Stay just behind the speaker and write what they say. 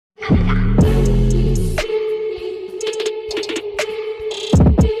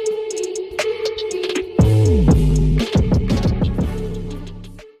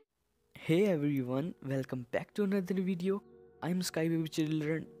everyone, welcome back to another video. I'm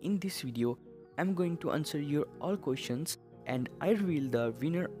SkyBabyChildren. In this video, I'm going to answer your all questions and I reveal the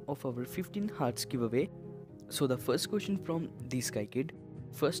winner of our 15 hearts giveaway. So the first question from this guy kid.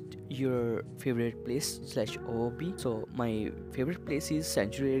 First, your favorite place / OOB. So my favorite place is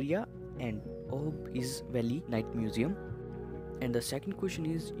Sanctuary area and OOB is Valley Night Museum. And the second question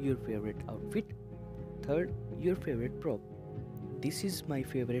is your favorite outfit. Third, your favorite prop. This is my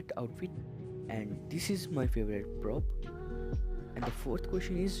favorite outfit and this is my favorite prop. And the fourth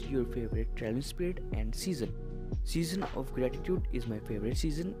question is your favorite traveling spirit and season. Season of Gratitude is my favorite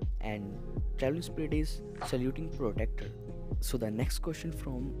season and traveling spirit is Saluting Protector. So the next question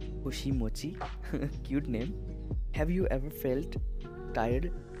from Hoshimochi, cute name. Have you ever felt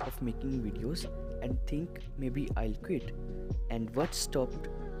tired of making videos and think maybe I'll quit? And what stopped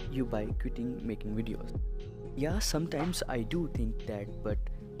you by quitting making videos? Yeah, sometimes I do think that, but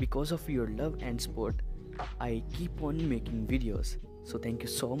because of your love and support, I keep on making videos. So thank you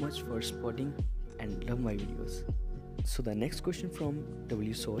so much for supporting and love my videos. So the next question from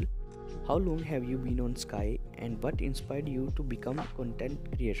W Soul. How long have you been on Sky and what inspired you to become a content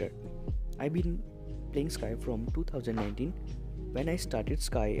creator? I've been playing Sky from 2019. When I started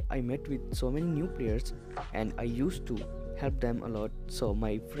Sky, I met with so many new players and I used to help them a lot. So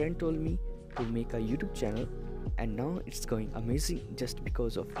my friend told me to make a YouTube channel and now it's going amazing just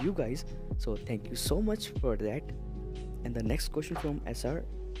because of you guys. So thank you so much for that. And the next question from SR.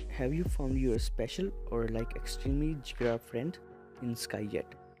 Have you found your special or like extremely jigger friend in Sky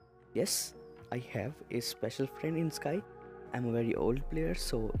yet? Yes, I have a special friend in Sky. I'm a very old player,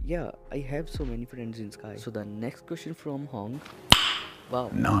 so yeah, I have so many friends in Sky. So the next question from Hong.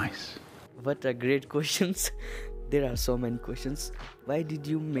 Wow, nice. What a great questions. There are so many questions. Why did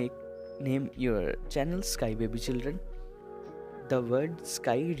you name your channel SkyBabyChildren? The word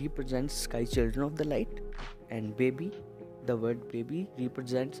sky represents sky children of the light, and baby, the word baby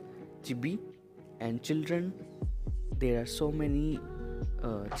represents chibi, and children, there are so many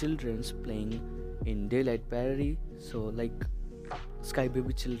childrens playing in Daylight Prairie, so like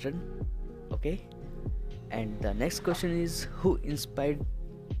SkyBabyChildren. Okay, and the next question is who inspired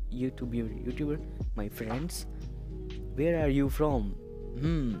you to be a YouTuber? My friends. Where are you from?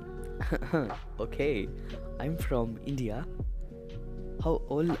 Okay, I'm from India. How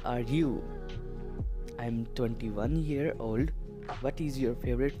old are you? I'm 21 years old. What is your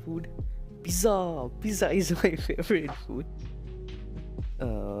favorite food? Pizza. Pizza is my favorite food.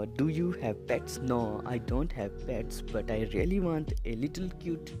 Do you have pets? No, I don't have pets, but I really want a little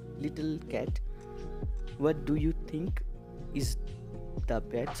cute little cat. What do you think is the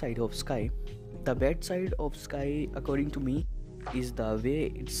bad side of Sky? The bad side of Sky, according to me, is the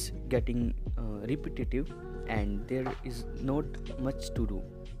way it's getting repetitive and there is not much to do.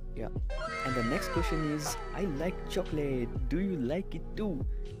 Yeah. And the next question is I like chocolate. Do you like it too?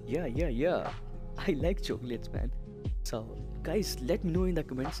 Yeah. I like chocolates, man. So guys, let me know in the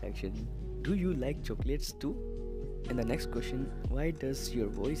comment section, do you like chocolates too? And the next question, why does your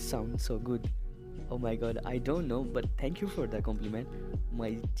voice sound so good? Oh my god, I don't know, but thank you for the compliment.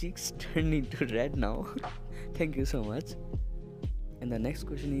 My cheeks turned into red now. Thank you so much. And the next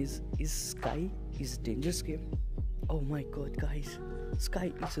question is Sky is dangerous game? Oh my god guys,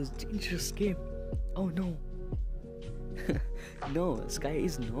 Sky is a dangerous game. Oh no. No, Sky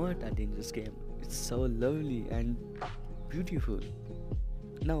is not a dangerous game. It's so lovely and beautiful.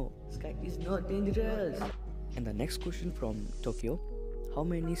 No, Sky is not dangerous. And the next question from Tokyo. How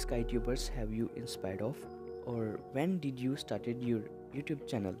many SkyTubers have you inspired of? Or when did you started your YouTube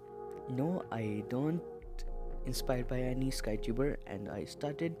channel? No, I don't inspired by any SkyTuber and I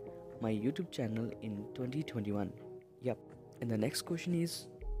started my YouTube channel in 2021. Yep. And the next question is,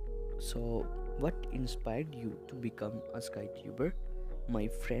 so what inspired you to become a SkyTuber? My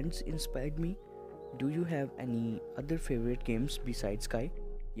friends inspired me. Do you have any other favorite games besides Sky?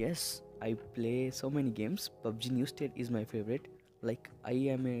 Yes, I play so many games. PUBG New State is my favorite. Like I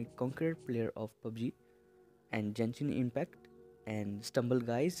am a conqueror player of PUBG and Genshin Impact and Stumble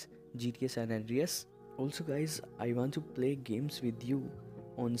Guys, GTA San Andreas. Also guys, I want to play games with you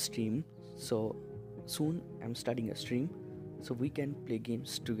on stream. So soon I'm starting a stream so we can play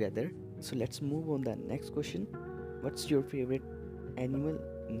games together. So let's move on the next question. What's your favorite animal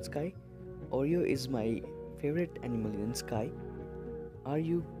in Sky? Oreo is my favorite animal in Sky. Are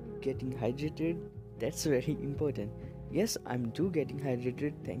you getting hydrated? That's very important. Yes, I'm too getting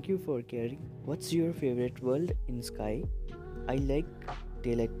hydrated. Thank you for caring. What's your favorite world in Sky? I like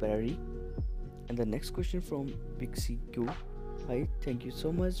Daylight Prairie. And the next question from Pixie Q. Hi, thank you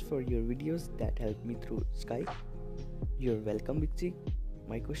so much for your videos that helped me through Sky. You're welcome, Pixie.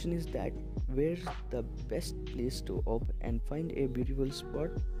 My question is that where's the best place to op and find a beautiful spot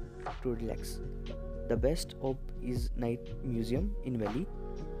to relax? The best op is Night Museum in Valley,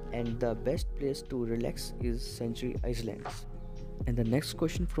 and the best place to relax is Century Islands. And the next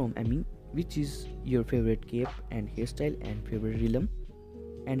question from Amy, which is your favorite cape and hairstyle and favorite realm,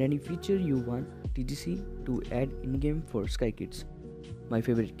 and any feature you want TGC to add in-game for Sky Kids. My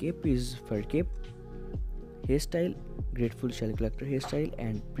favorite cape is fur cape, hairstyle, Grateful Shell Collector hairstyle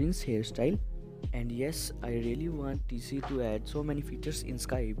and Prince hairstyle. And yes, I really want TC to add so many features in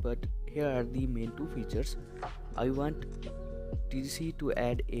Sky, but here are the main two features. I want TC to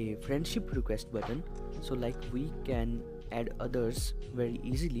add a friendship request button, so like we can add others very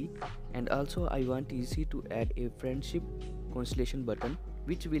easily, and also I want TC to add a friendship constellation button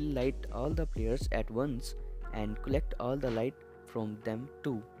which will light all the players at once and collect all the light from them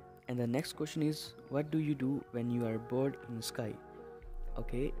too. And the next question is, what do you do when you are bored in Sky?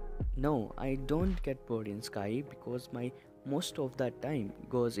 Okay, no, I don't get bored in Sky because my most of that time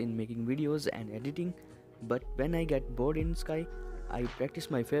goes in making videos and editing. But when I get bored in Sky, I practice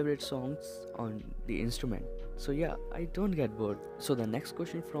my favorite songs on the instrument. So yeah, I don't get bored. So the next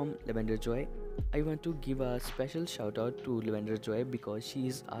question from Lavender Joy. I want to give a special shout out to Lavender Joy because she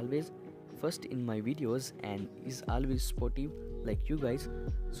is always first in my videos and is always sportive like you guys.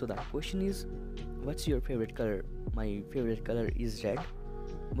 So the question is, what's your favorite color? My favorite color is red.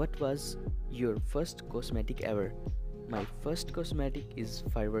 What was your first cosmetic ever? My first cosmetic is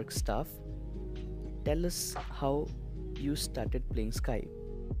firework staff. Tell us how you started playing Sky.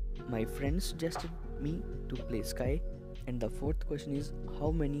 My friend suggested me to play Sky. And the fourth question is,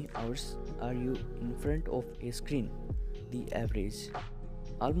 how many hours are you in front of a screen? The average.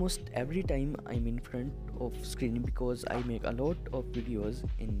 Almost every time I'm in front of screen because I make a lot of videos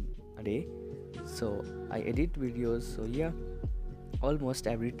in a day. So I edit videos, so yeah, almost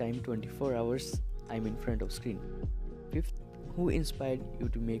every time 24 hours I'm in front of screen. Fifth, who inspired you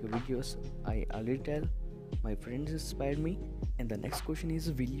to make videos? I already tell, my friends inspired me. And the next question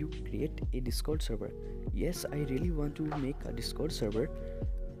is, will you create a Discord server? Yes, I really want to make a Discord server.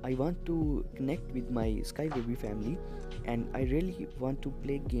 I want to connect with my Sky Baby family, and I really want to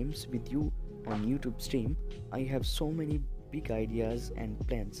play games with you on YouTube stream. I have so many big ideas and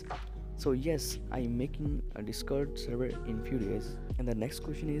plans. So yes, I'm making a Discord server in few days. And the next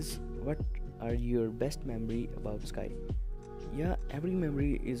question is, what are your best memory about Sky? Yeah, every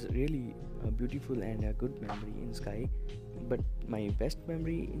memory is really beautiful and a good memory in Sky, but my best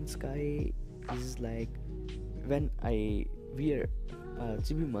memory in Sky is like when I wear a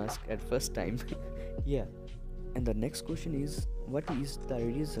chibi mask at first time. Yeah. And the next question is, what is the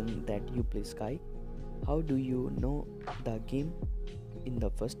reason that you play Sky? How do you know the game in the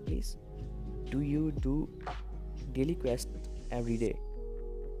first place? Do you do daily quest every day?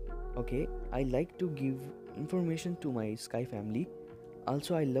 Okay, I like to give information to my Sky family.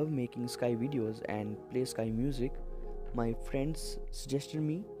 Also, I love making Sky videos and play Sky music. My friends suggested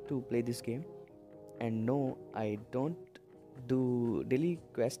me to play this game. And no, I don't do daily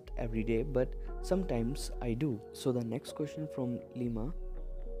quest every day, but sometimes I do. So the next question from Lima.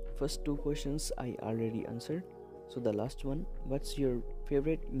 First two questions I already answered. So the last one, what's your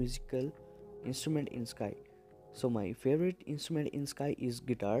favorite musical instrument in Sky? So my favorite instrument in Sky is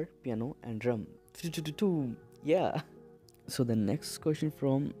guitar, piano and drum. Yeah. So the next question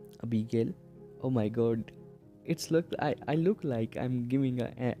from Abigail. Oh my god, I look like I'm giving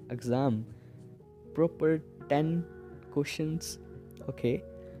an exam. Proper 10 questions. Okay.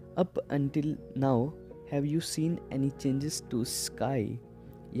 Up until now, have you seen any changes to Sky?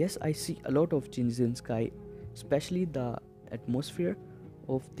 Yes, I see a lot of changes in Sky, especially the atmosphere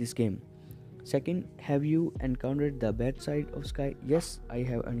of this game. Second, have you encountered the bad side of Sky? Yes, I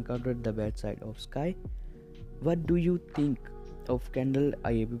have encountered the bad side of Sky. What do you think of Candle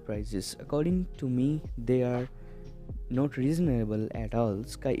IAB prices? According to me, they are not reasonable at all.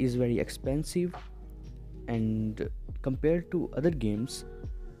 Sky is very expensive, and compared to other games,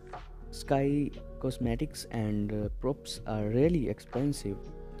 Sky cosmetics and props are really expensive.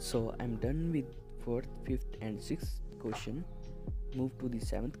 So I'm done with 4th, 5th and 6th question. Move to the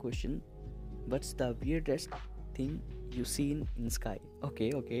 7th question. What's the weirdest thing you seen in Sky?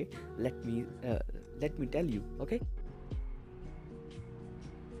 Okay, let me tell you. Okay.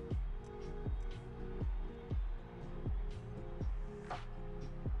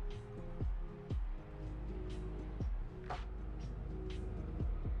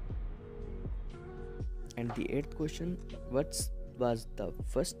 And the 8th question, what was the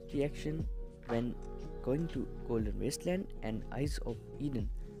first reaction when going to Golden Wasteland and Eyes of Eden?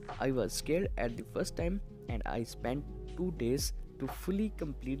 I was scared at the first time and I spent 2 days to fully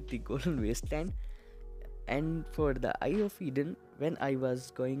complete the golden wasteland. And for the Eye of Eden, when I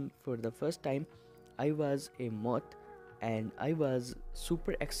was going for the first time, I was a moth and I was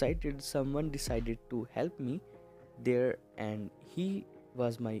super excited. Someone decided to help me there, and he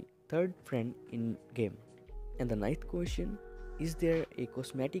was my third friend in game. And the ninth question, is there a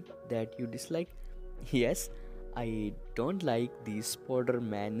cosmetic that you dislike? Yes, I don't like the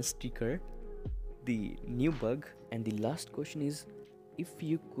Spider-Man sticker, the new bug. And the last question is, if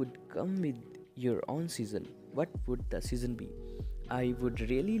you could come with your own season, what would the season be? I would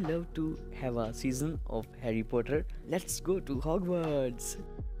really love to have a season of Harry Potter. Let's go to Hogwarts.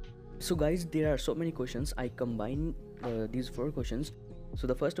 So guys, there are so many questions. I combined these 4 questions. So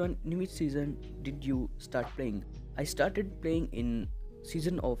the first one, in which season did you start playing? I started playing in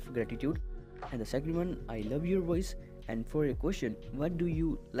Season of Gratitude. And the second one, I love your voice. And for a question, what do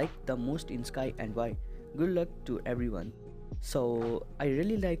you like the most in Sky and why? Good luck to everyone. So I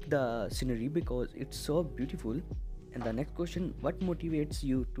really like the scenery because it's so beautiful. And the next question, what motivates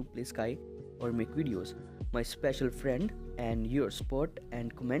you to play Sky or make videos? My special friend and your support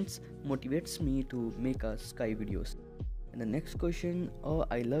and comments motivates me to make a Sky videos. And the next question, oh,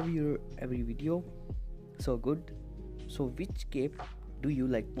 I love your every video, so good. So which cape do you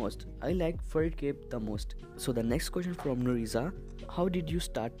like most? I like fur cape the most. So the next question from Nuriza, how did you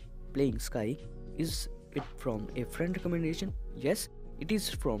start playing Sky? Is it from a friend recommendation? Yes, it is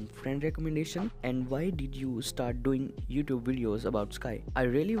from friend recommendation. And why did you start doing YouTube videos about Sky? I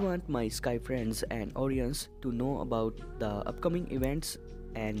really want my Sky friends and audience to know about the upcoming events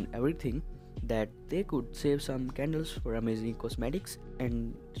and everything, that they could save some candles for amazing cosmetics.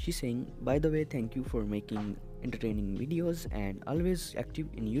 And she's saying, by the way, thank you for making entertaining videos and always active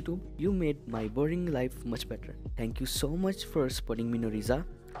in YouTube. You made my boring life much better. Thank you so much for supporting me, Noriza.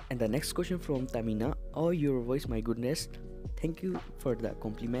 And the next question from Tamina, oh, your voice, my goodness. Thank you for the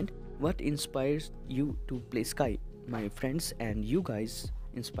compliment. What inspires you to play Sky? My friends and you guys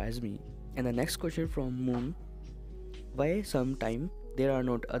inspires me. And the next question from Moon, why sometime there are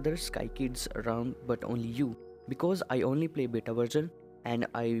not other Sky kids around but only you? Because I only play beta version and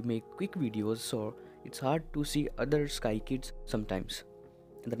I make quick videos, so it's hard to see other Sky kids sometimes.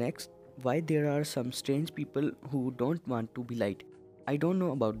 And the next, why there are some strange people who don't want to be liked? I don't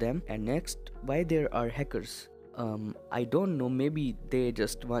know about them. And next, why there are hackers? I don't know, maybe they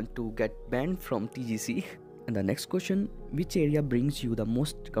just want to get banned from TGC. And the next question, which area brings you the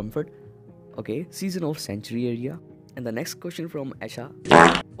most comfort? Okay, Season of Century area. And the next question from Asha,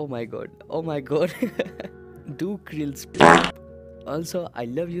 oh my god, do krills poop? Also, I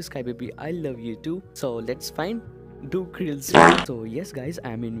love you, Sky Baby, I love you too. So let's find do krills poop. So yes guys,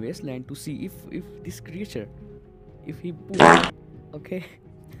 I am in Wasteland to see if this creature, if he poops. Okay.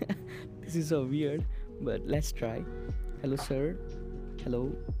 This is so weird, but let's try. Hello sir,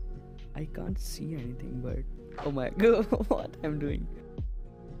 hello. I can't see anything, but oh my god, what I'm doing.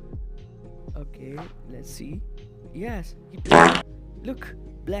 Okay, let's see. Yes, he pooped. Look,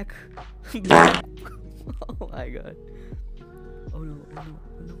 black. Black. Oh my god. Oh no, oh no,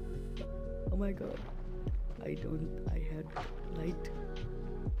 oh no. Oh my god. I had light.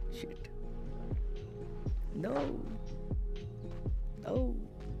 Shit. No. Oh.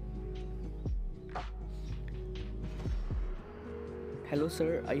 Hello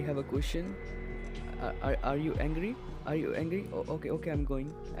sir, I have a question. Are you angry? Are you angry? Oh, okay, I'm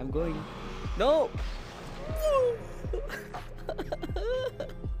going. No!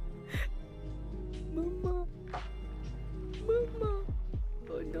 Mama.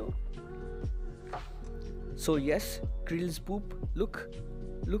 Oh no. So yes, Krill's poop. Look,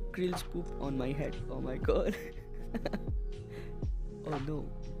 Krill's poop on my head. Oh my god. Oh no.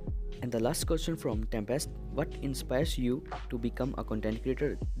 And the last question from Tempest, what inspires you to become a content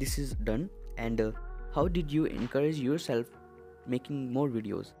creator? This is done. And how did you encourage yourself making more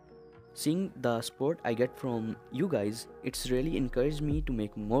videos? Seeing the support I get from you guys, it's really encouraged me to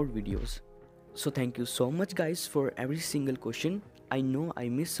make more videos. So thank you so much guys for every single question. I know I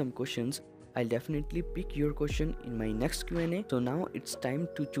missed some questions. I'll definitely pick your question in my next Q&A. So now it's time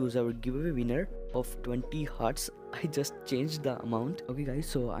to choose our giveaway winner of 20 hearts. I just changed the amount. Okay guys,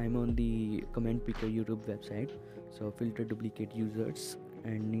 so I'm on the comment picker YouTube website. So filter duplicate users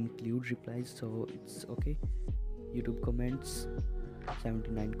and include replies. So it's okay. YouTube comments,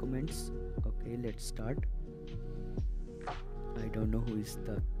 79 comments. Okay, let's start. I don't know who is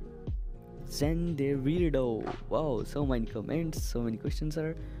the Send their weirdo. Wow, so many comments, so many questions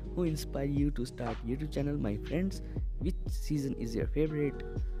are. Who inspired you to start YouTube channel? My friends. Which season is your favorite?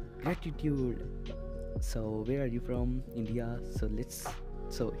 Gratitude. So where are you from? India.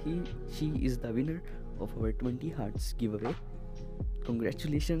 So she is the winner of our 20 hearts giveaway.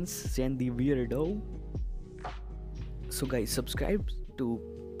 Congratulations, Sandy Weirdo. So guys, subscribe to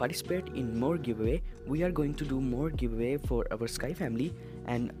participate in more giveaway. We are going to do more giveaway for our Sky family,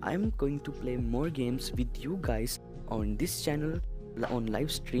 and I'm going to play more games with you guys on this channel on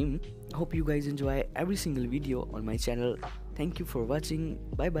live stream. Hope you guys enjoy every single video on my channel. Thank you for watching.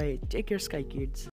 Bye bye. Take care, Sky Kids.